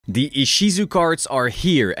The Ishizu cards are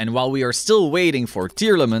here, and while we are still waiting for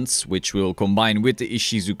tier limits, which will combine with the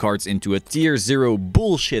Ishizu cards into a tier 0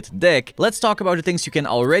 bullshit deck, let's talk about the things you can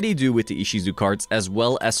already do with the Ishizu cards, as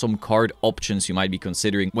well as some card options you might be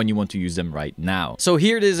considering when you want to use them right now. So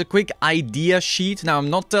here it is, a quick idea sheet. Now I'm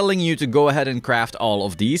not telling you to go ahead and craft all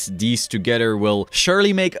of these. These together will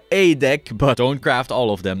surely make a deck, but don't craft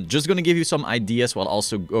all of them. Just gonna give you some ideas while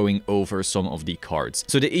also going over some of the cards.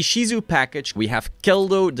 So the Ishizu package, we have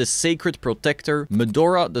Keldo, the Sacred Protector,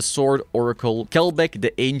 Medora, the Sword Oracle, Kelbeck,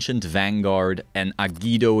 the Ancient Vanguard, and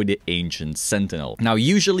Agido, the Ancient Sentinel. Now,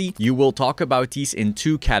 usually you will talk about these in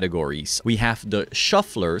two categories. We have the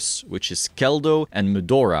Shufflers, which is Keldo and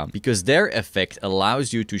Medora, because their effect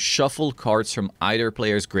allows you to shuffle cards from either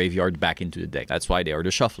player's graveyard back into the deck. That's why they are the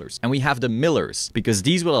Shufflers. And we have the Millers, because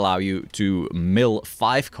these will allow you to mill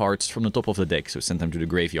 5 cards from the top of the deck, so send them to the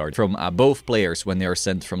graveyard, from both players when they are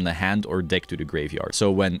sent from the hand or deck to the graveyard.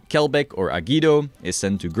 So when Kelbeck or Agido is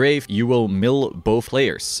sent to grave, you will mill both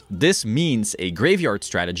players. This means a graveyard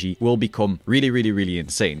strategy will become really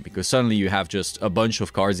insane, because suddenly you have just a bunch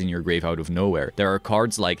of cards in your grave out of nowhere. There are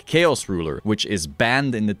cards like Chaos Ruler, which is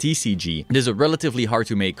banned in the TCG. It is a relatively hard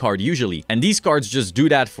to make card usually, and these cards just do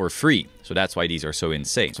that for free. So that's why these are so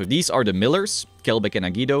insane. So these are the Millers, Kelbeck and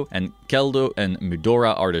Agido, and Keldo and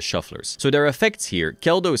Medora are the Shufflers. So their effects here,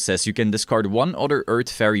 Keldo says you can discard one other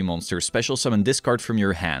Earth Fairy monster, special summon this card from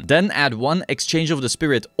your hand. Then add one Exchange of the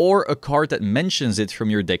Spirit or a card that mentions it from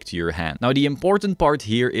your deck to your hand. Now the important part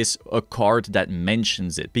here is a card that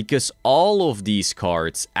mentions it, because all of these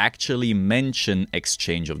cards actually mention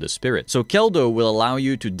Exchange of the Spirit. So Keldo will allow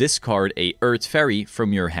you to discard a Earth Fairy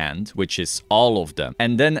from your hand, which is all of them,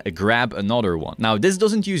 and then grab another one. Now this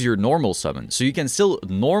doesn't use your normal summon, so you can still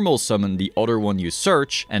normal summon the other one you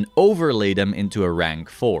search and overlay them into a rank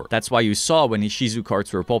 4. That's why you saw when Ishizu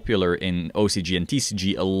cards were popular in OCG and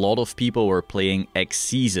TCG, a lot of people were playing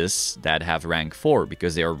Xyzes that have rank 4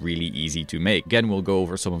 because they are really easy to make. Again, we'll go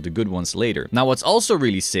over some of the good ones later. Now what's also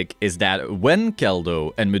really sick is that when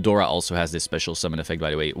Keldo, and Medora also has this special summon effect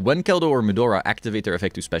by the way, when Keldo or Medora activate their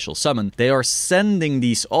effect to special summon, they are sending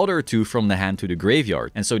these other two from the hand to the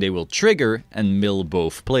graveyard, and so they will trigger and mill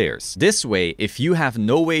both players. This way, if you have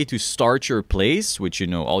no way to start your plays, which you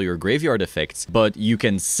know all your graveyard effects, but you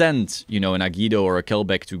can send, you know, an Agido or a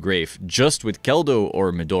Kelbeck to grave just with Keldo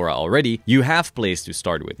or Medora already, you have plays to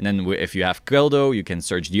start with. And then if you have Keldo, you can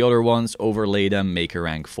search the other ones, overlay them, make a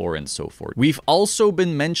rank 4 and so forth. We've also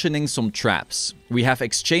been mentioning some traps. We have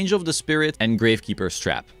Exchange of the Spirit and Gravekeeper's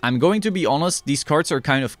Trap. I'm going to be honest, these cards are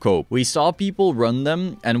kind of cope. We saw people run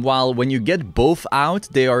them, and while when you get both out,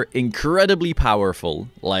 they are incredibly powerful.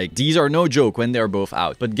 Like, these are no joke when they're both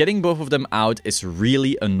out, but getting both of them out is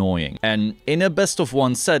really annoying. And in a best of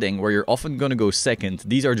one setting where you're often gonna go second,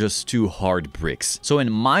 these are just too hard bricks. So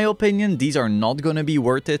in my opinion, these are not gonna be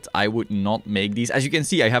worth it. I would not make these. As you can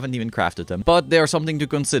see, I haven't even crafted them, but they are something to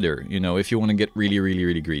consider, you know, if you want to get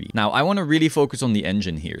really greedy. Now, I want to really focus on the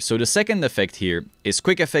engine here. So the second effect here is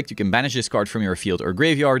quick effect. You can banish this card from your field or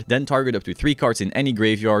graveyard, then target up to 3 cards in any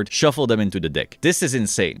graveyard, shuffle them into the deck. This is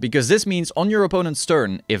insane, because this means on your opponent's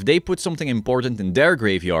turn, if they put something important in their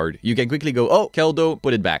graveyard, you can quickly go, oh, Keldo,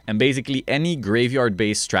 put it back. And basically any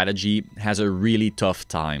graveyard-based strategy has a really tough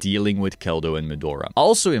time dealing with Keldo and Medora.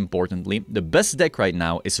 Also importantly, the best deck right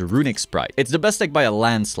now is Runic Sprite. It's the best deck by a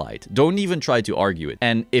landslide. Don't even try to argue it.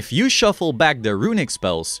 And if you shuffle back their Runic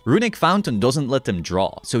spells, Runic Fountain doesn't let them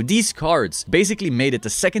draw. So these cards basically made it the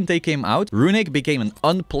second they came out, Runic became an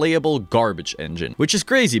unplayable garbage engine, which is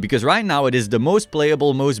crazy because right now it is the most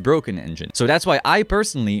playable, most broken engine. So that's why I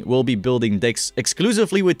personally will be building decks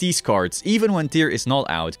exclusively with these cards, even when tier is not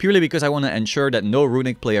out, purely because I want to ensure that no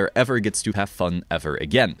Runic player ever gets to have fun ever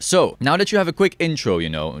again. So now that you have a quick intro, you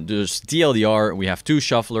know, there's TLDR, we have 2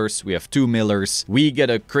 Shufflers, we have 2 Millers, we get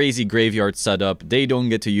a crazy graveyard setup, they don't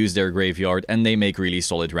get to use their graveyard, and they make really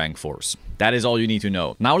solid rank 4s. That is all you need to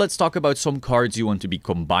know. Now let's talk about some cards you want to be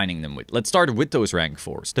combining them with. Let's start with those rank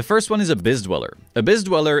 4s. The first one is Abyss Dweller. Abyss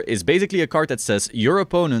Dweller is basically a card that says your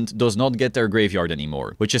opponent does not get their graveyard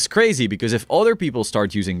anymore, which is crazy because if other people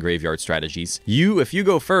start using graveyard strategies, if you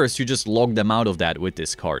go first, you just log them out of that with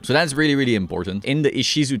this card. So that's really important. In the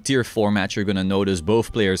Ishizu tier format, you're gonna notice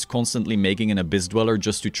both players constantly making an Abyss Dweller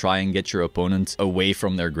just to try and get your opponent away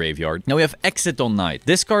from their graveyard. Now we have Exit on Night.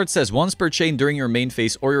 This card says once per chain during your main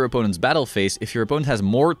phase or your opponent's battle phase, if your opponent has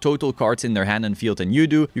more total cards in their hand and field than you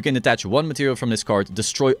do, you can detach 1 material from this card,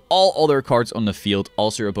 destroy all other cards on the field,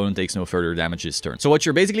 also your opponent takes no further damage this turn. So what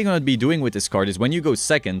you're basically going to be doing with this card is when you go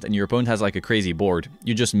second and your opponent has like a crazy board,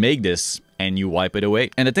 you just make this and you wipe it away.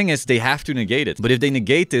 And the thing is, they have to negate it. But if they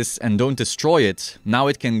negate this and don't destroy it, now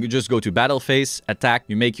it can just go to battle phase, attack,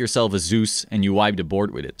 you make yourself a Zeus, and you wipe the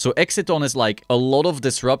board with it. So Exiton is like a lot of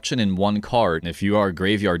disruption in one card. And if you are a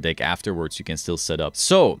graveyard deck afterwards, you can still set up.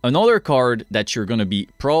 So another card that you're going to be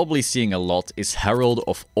probably seeing a lot is Herald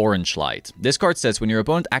of Orange Light. This card says when your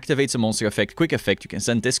opponent activates a monster effect, quick effect, you can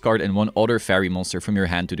send this card and one other fairy monster from your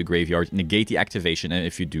hand to the graveyard, negate the activation, and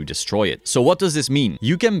if you do, destroy it. So what does this mean?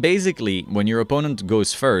 You can basically, when your opponent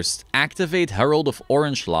goes first, activate Herald of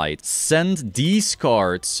Orange Light, send these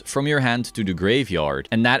cards from your hand to the graveyard,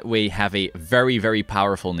 and that way have a very, very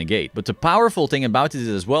powerful negate. But the powerful thing about it is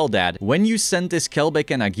as well that when you send this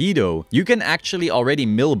Kelbeck and Agido, you can actually already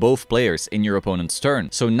mill both players in your opponent's turn.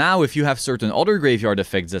 So now if you have certain other graveyard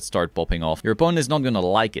effects that start popping off, your opponent is not going to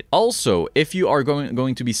like it. Also, if you are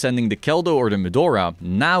going to be sending the Keldo or the Medora,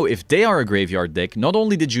 now if they are a graveyard deck, not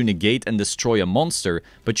only did you negate and destroy a monster,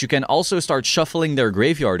 but you can also start shuffling their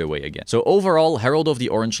graveyard away again. So overall, Herald of the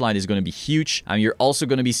Orange Light is going to be huge. You're also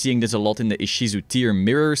going to be seeing this a lot in the Ishizu tier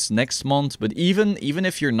mirrors next month. But even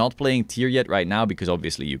if you're not playing tier yet right now, because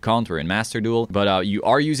obviously you can't, we're in Master Duel, but you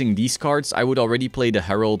are using these cards, I would already play the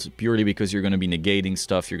Herald purely because you're going to be negating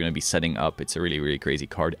stuff, you're going to be setting up. It's a really, really crazy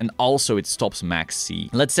card. And also it stops max C.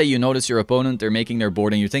 Let's say you notice your opponent, they're making their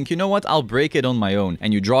board and you think, you know what, I'll break it on my own.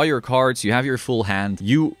 And you draw your cards, you have your full hand,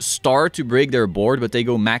 you start to break their board, but they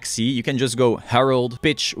go max C. You can just go Herald,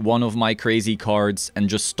 pitch one of my crazy cards and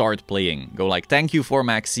just start playing. Go like, thank you for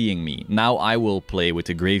max C-ing me. Now I will play with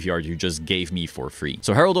the graveyard you just gave me for free.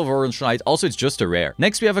 So Herald of Orange Light, also it's just a rare.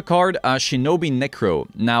 Next we have a card, Shinobi Necro.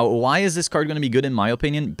 Now why is this card going to be good in my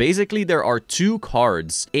opinion? Basically there are two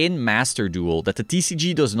cards in Master Duel that the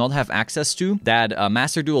TCG does not have access to, that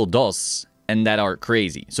Master Duel does, and that are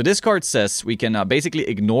crazy. So this card says we can basically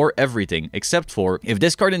ignore everything except for if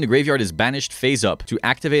this card in the graveyard is banished face up to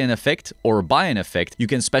activate an effect or buy an effect, you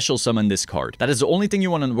can special summon this card. That is the only thing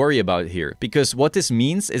you want to worry about here, because what this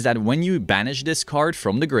means is that when you banish this card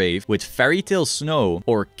from the grave with Fairy Tale Snow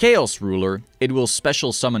or Chaos Ruler, it will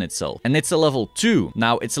special summon itself. And it's a level 2.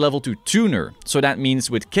 Now, it's a level 2 tuner. So that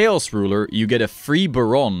means with Chaos Ruler, you get a free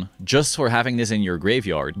Baron just for having this in your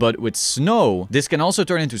graveyard. But with Snow, this can also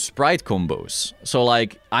turn into sprite combos. So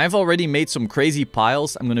like, I've already made some crazy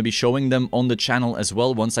piles. I'm going to be showing them on the channel as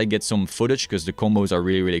well once I get some footage, because the combos are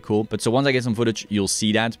really, really cool. But so once I get some footage, you'll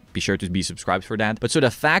see that. Be sure to be subscribed for that. But so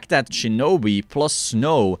the fact that Shinobi plus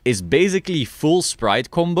Snow is basically full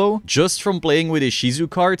sprite combo just from playing with Ishizu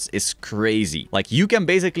cards is crazy. Like, you can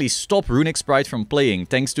basically stop Runic Sprite from playing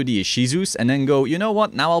thanks to the Ishizus and then go, you know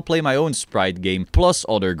what, now I'll play my own Sprite game plus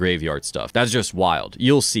other graveyard stuff. That's just wild.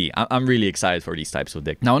 You'll see. I'm really excited for these types of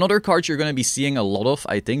decks. Now, another card you're going to be seeing a lot of,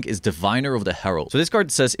 I think, is Diviner of the Herald. So this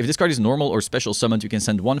card says, if this card is normal or special summoned, you can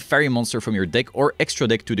send one fairy monster from your deck or extra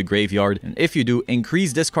deck to the graveyard. And if you do,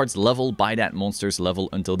 increase this card's level by that monster's level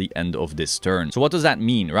until the end of this turn. So what does that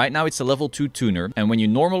mean? Right now, it's a level 2 tuner. And when you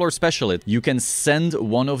normal or special it, you can send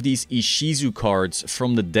one of these Ishizu cards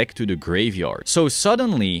from the deck to the graveyard. So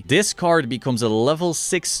suddenly, this card becomes a level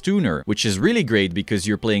 6 tuner, which is really great because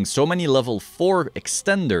you're playing so many level 4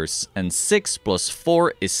 extenders, and 6 plus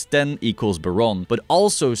 4 is 10 equals Baron. But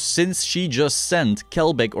also, since she just sent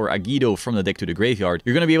Kelbeck or Agido from the deck to the graveyard,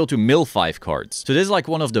 you're going to be able to mill 5 cards. So this is like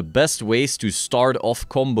one of the best ways to start off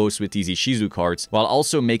combos with these Ishizu cards, while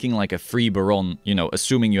also making like a free Baron, you know,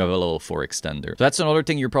 assuming you have a level 4 extender. So that's another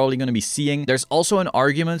thing you're probably going to be seeing. There's also an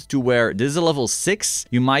argument to where this is a level 6,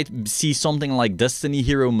 you might see something like Destiny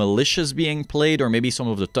Hero Militias being played, or maybe some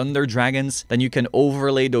of the Thunder Dragons. Then you can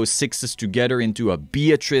overlay those 6s together into a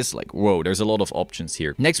Beatrice. Like, whoa, there's a lot of options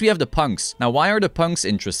here. Next, we have the punks. Now, why are the punks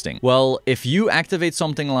interesting? Well, if you activate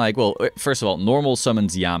something like, well, first of all, normal summon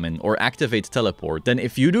Xiamen or activate teleport, then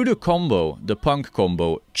if you do the combo, the punk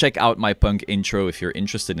combo, check out my punk intro if you're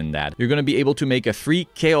interested in that. You're going to be able to make a free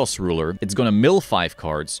Chaos Ruler. It's going to mill 5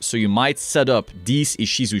 cards, so you might set up these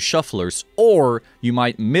Ishizu Shufflers, or you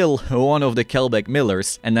might mill one of the Kelbeck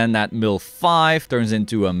Millers, and then that mill 5 turns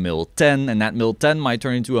into a mill 10, and that mill 10 might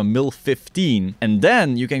turn into a mill 15. And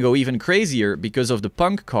then you can go even crazier because of the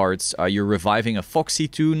punk cards. You're reviving a Foxy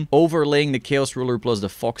Toon, overlaying the Chaos Ruler plus the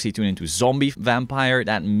Foxy Toon into Zombie Vampire.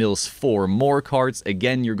 That mills 4 more cards.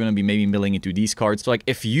 Again, you're going to be maybe milling into these cards. So like,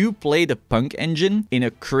 if you play the punk engine in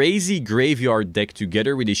a crazy graveyard deck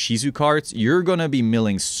together with the Ishizu cards, you're going to be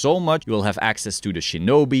milling so much. You will have access to the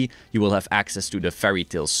Shinobi, you You will have access to the Fairy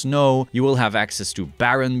Tale Snow. You will have access to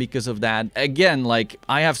Baron because of that. Again, like,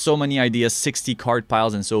 I have so many ideas, 60 card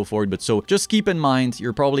piles and so forth, but so just keep in mind,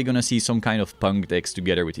 you're probably gonna see some kind of punk decks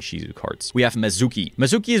together with Ishizu cards. We have Mezuki.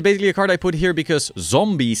 Mezuki is basically a card I put here because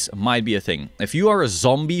zombies might be a thing. If you are a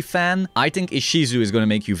zombie fan, I think Ishizu is gonna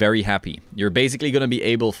make you very happy. You're basically gonna be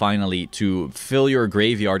able finally to fill your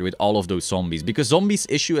graveyard with all of those zombies, because zombies'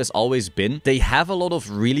 issue has always been they have a lot of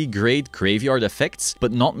really great graveyard effects,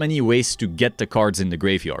 but not many ways to get the cards in the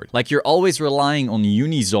graveyard. Like, you're always relying on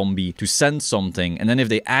Uni-Zombie to send something, and then if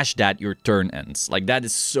they ash that, your turn ends. Like, that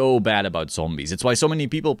is so bad about zombies. It's why so many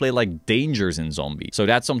people play like dangers in zombies. So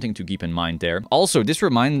that's something to keep in mind there. Also, this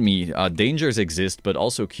reminds me, dangers exist, but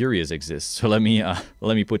also curious exists. So let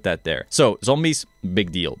me put that there. So zombies,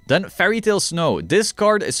 big deal. Then Fairy Tale Snow. This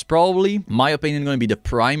card is probably, my opinion, going to be the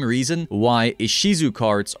prime reason why Ishizu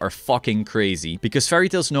cards are fucking crazy, because Fairy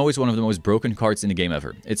Tale Snow is one of the most broken cards in the game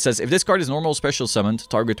ever. It says, if this card is normal special summoned,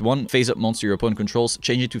 target one face-up monster your opponent controls,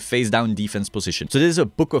 change it to face-down defense position. So this is a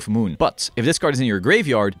Book of Moon. But if this card is in your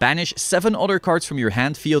graveyard, banish 7 other cards from your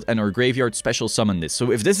hand, field, and or graveyard, special summon this.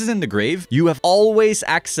 So if this is in the grave, you have always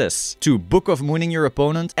access to Book of Mooning your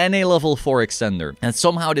opponent and a level 4 extender. And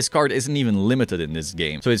somehow this card isn't even limited in this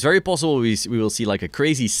game. So it's very possible we will see like a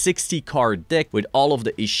crazy 60 card deck with all of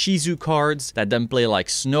the Ishizu cards that then play like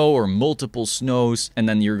Snow or multiple Snows, and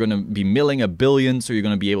then you're gonna be milling a billion, so you're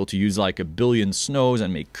gonna be able to use like a billion Snows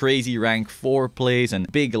and make crazy rank 4 plays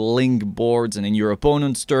and big link boards, and in your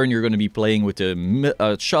opponent's turn you're gonna be playing with the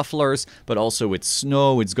shufflers, but also with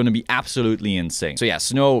Snow. It's gonna be absolutely insane. So yeah,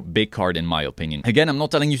 Snow, big card in my opinion. Again, I'm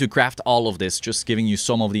not telling you to craft all of this, just giving you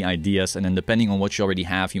some of the ideas, and then depending on what you already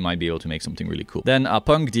have, you might be able to make something really cool. Then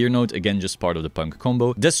Punk Deer Note, again, just part of the Punk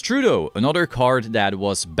combo. Destrudo, another card that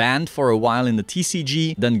was banned for a while in the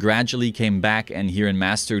TCG, then gradually came back, and here in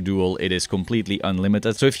Master Duel, it is completely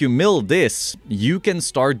unlimited. So if you mill this, you can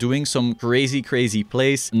start doing some crazy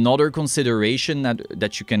plays. Another consideration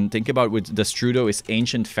that you can think about with Destrudo is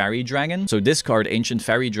Ancient Fairy Dragon. So this card, Ancient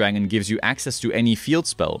Fairy Dragon, gives you access to any field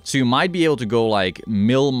spell. So you might be able to go like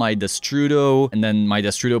mill my Destrudo, and then my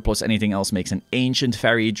Destrudo plus anything else makes an Ancient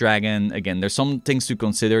Fairy Dragon. Again, there's some things to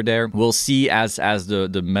consider there. We'll see as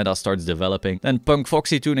the meta starts developing. Then Punk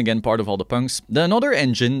Foxy Toon, again, part of all the punks. Then another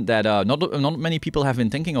engine that not many people have been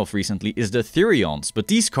thinking of recently is the Therions, but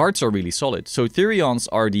these cards are really solid. So Therions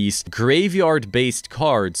are these graveyard-based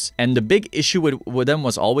cards, and the big issue with them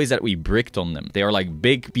was always that we bricked on them. They are like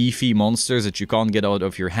big, beefy monsters that you can't get out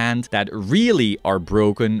of your hand that really are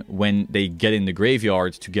broken when they get in the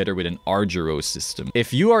graveyard together with an Argyro system.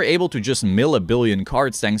 If you are able to just mill a billion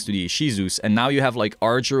cards thanks to the Ishizus, and now you have like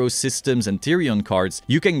Argyro systems and Therion cards,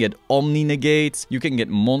 you can get Omni negates, you can get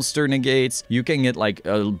monster negates, you can get like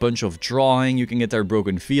a bunch of drawing, you can get their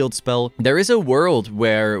broken field spell. There is a world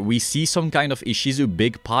where we see some kind of Ishizu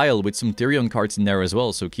big pile with some Therion cards in there as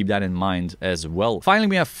well, so keep that in mind as well. Finally,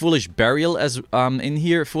 we have Foolish Burial as in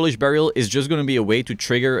here. Foolish Burial is just going to be a way to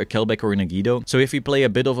trigger a Kelbeck or an Agido. So if we play a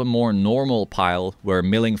bit of a more normal pile where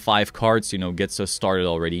milling 5 cards, you know, gets us started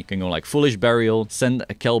already, you can go like Foolish Burial, send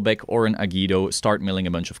a Kelbeck or an Agido, start milling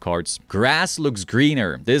a bunch of cards. Grass Looks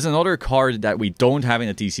Greener. This is another card that we don't have in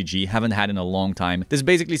the TCG, haven't had in a long time. This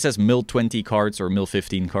basically says mill 20 cards or mill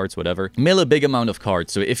 15 cards, whatever. Mill a big amount of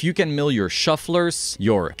cards. So if you can mill your Shufflers,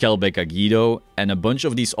 your Kelbeck Agido, and a bunch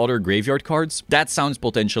of these other graveyard cards, that sounds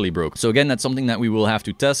potentially broke. So again, that's something that we will have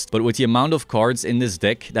to test, but with the amount of cards in this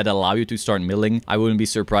deck that allow you to start milling, I wouldn't be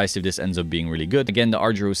surprised if this ends up being really good. Again, the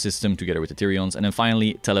Argyro system together with the Therions, and then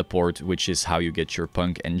finally Teleport, which is how you get your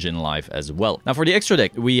Punk engine live as well. Now for the extra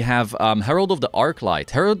deck, we have Herald of the Arclight.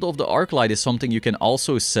 Herald of the Arclight is something you can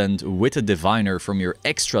also send with a Diviner from your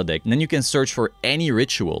extra deck, and then you can search for any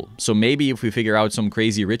ritual. So maybe if we figure out some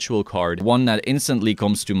crazy ritual card, one that instantly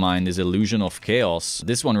comes to mind is Illusion of Chaos.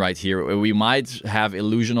 This one right here, we might have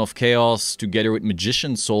Illusion of Chaos together with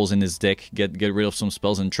Magician Souls in this deck, get rid of some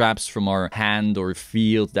spells and traps from our hand or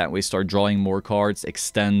field, that way start drawing more cards,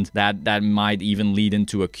 extend. That might even lead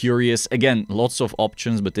into a Curious. Again, lots of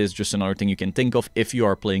options, but this is just another thing you can think of if you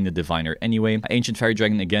are playing the Diviner anyway. Ancient Fairy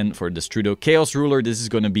Dragon, again, for Destrudo. Chaos Ruler, this is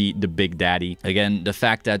going to be the big daddy. Again, the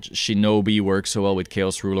fact that Shinobi works so well with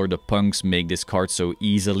Chaos Ruler, the punks make this card so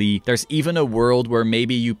easily. There's even a world where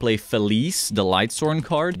maybe you play Felice, the Lightsworn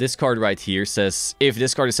card. This card right here says, if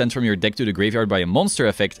this card is sent from your deck to the graveyard by a monster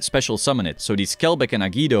effect, special summon it. So these Kelbeck and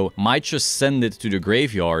Agido might just send it to the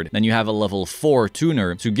graveyard. Then you have a level 4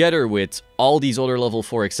 tuner together with all these other level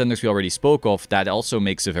 4 extenders we already spoke of, that also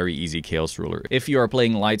makes a very easy Chaos Ruler. If you are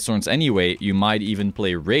playing Lightsworns anyway, you might even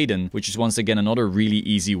play Raiden, which is once again another really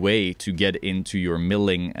easy way to get into your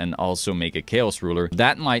milling and also make a Chaos Ruler.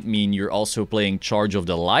 That might mean you're also playing Charge of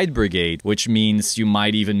the Light Brigade, which means you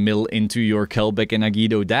might even mill into your Kelbeck and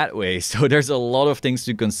Agido that way. So there's a lot of things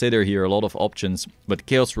to consider here, a lot of options, but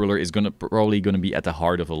Chaos Ruler is probably gonna be at the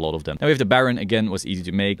heart of a lot of them. Now we have the Baron, again, was easy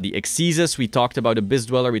to make. The Exezus, we talked about Abyss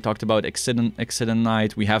Dweller, we talked about Excident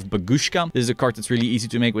Knight. We have Bagushka. This is a card that's really easy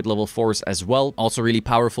to make with level 4s as well. Also really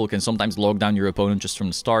powerful, can sometimes log down your opponent just from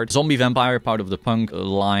the start. Zombie Vampire, part of the Punk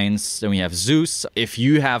Alliance. Then we have Zeus. If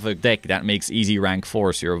you have a deck that makes easy rank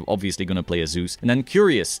 4s, you're obviously gonna play a Zeus. And then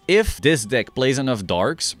Curious. If this deck plays enough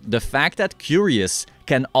darks, the fact that Curious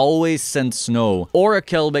can always send Snow or a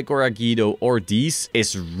Kelbeck or a Guido or these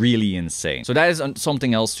is really insane. So that is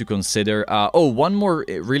something else to consider. Oh, one more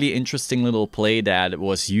really interesting little play that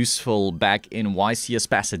was useful back in YCS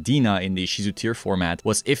Pasadena in the Ishizu tier format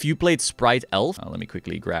was if you played Sprite Elf. Let me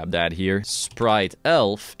quickly grab that here. Sprite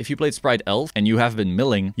Elf. If you played Sprite Elf and you have been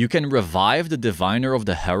milling, you can revive the Diviner of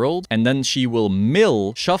the Herald and then she will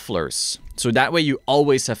mill Shufflers. So that way you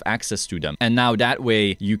always have access to them. And now that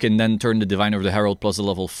way you can then turn the Diviner of the Herald plus a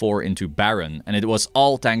level 4 into Baron. And it was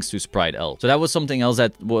all thanks to Sprite Elf. So that was something else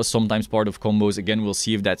that was sometimes part of combos. Again, we'll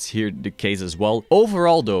see if that's here the case as well.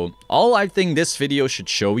 Overall though, all I think this video should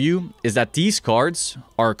show you is that these cards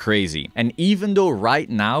are crazy. And even though right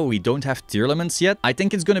now we don't have tier limits yet, I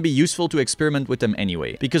think it's going to be useful to experiment with them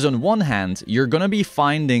anyway. Because on one hand, you're going to be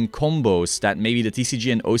finding combos that maybe the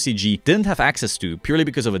TCG and OCG didn't have access to purely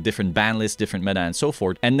because of a different ban list, different meta and so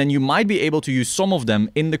forth, and then you might be able to use some of them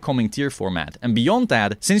in the coming tier format. And beyond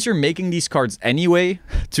that, since you're making these cards anyway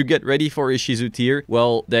to get ready for Ishizu tier,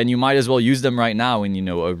 well, then you might as well use them right now in, you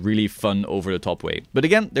know, a really fun over-the-top way. But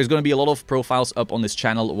again, there's going to be a lot of profiles up on this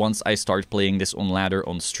channel once I start playing this on ladder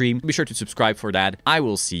on stream. Be sure to subscribe for that. I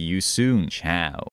will see you soon. Ciao.